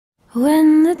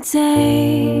When the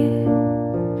day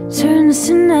turns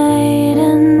to night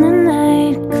and the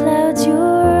night clouds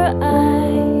your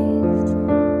eyes,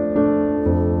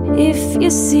 if you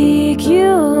seek,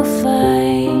 you'll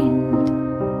find.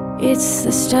 It's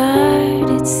the start,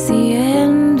 it's the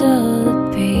end of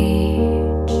the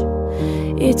page.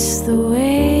 It's the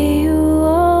way you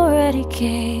already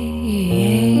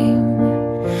came.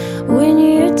 When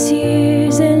your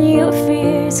tears and your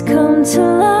fears come to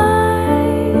life,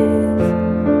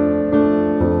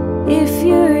 if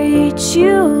you reach,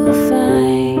 you'll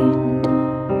find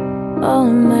all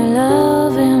of my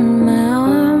love and my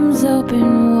arms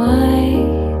open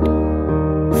wide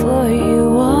for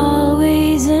you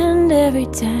always and every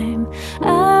time.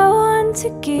 I want to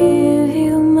give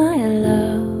you my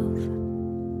love.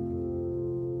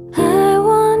 I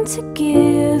want to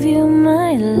give you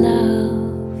my love.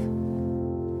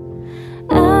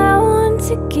 I want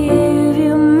to give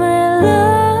you my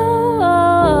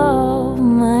love,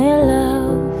 my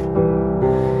love,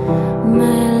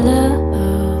 my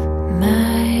love,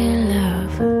 my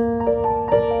love.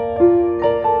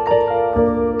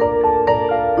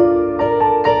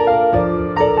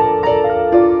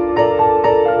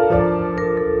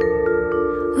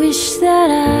 Wish that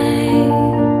I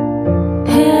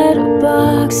had a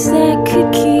box that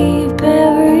could keep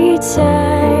every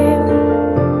time,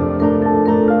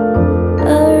 a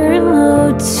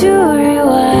remote to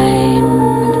rewind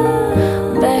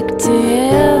back to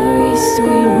every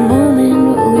sweet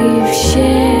moment we've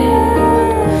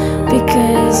shared,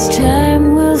 because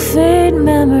time will fade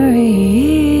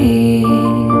memories.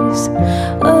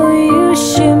 Oh, you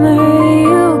shimmer,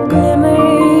 you glimmer,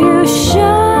 you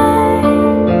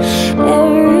shine.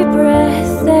 Every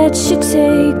breath that you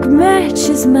take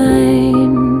matches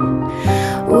mine.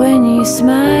 When you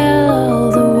smile, all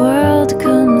the world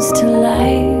comes to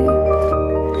life.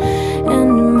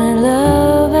 And my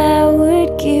love, I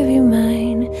would give you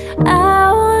mine.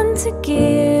 I want to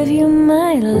give you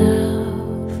my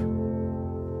love.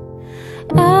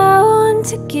 I want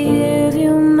to give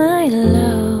you my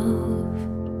love.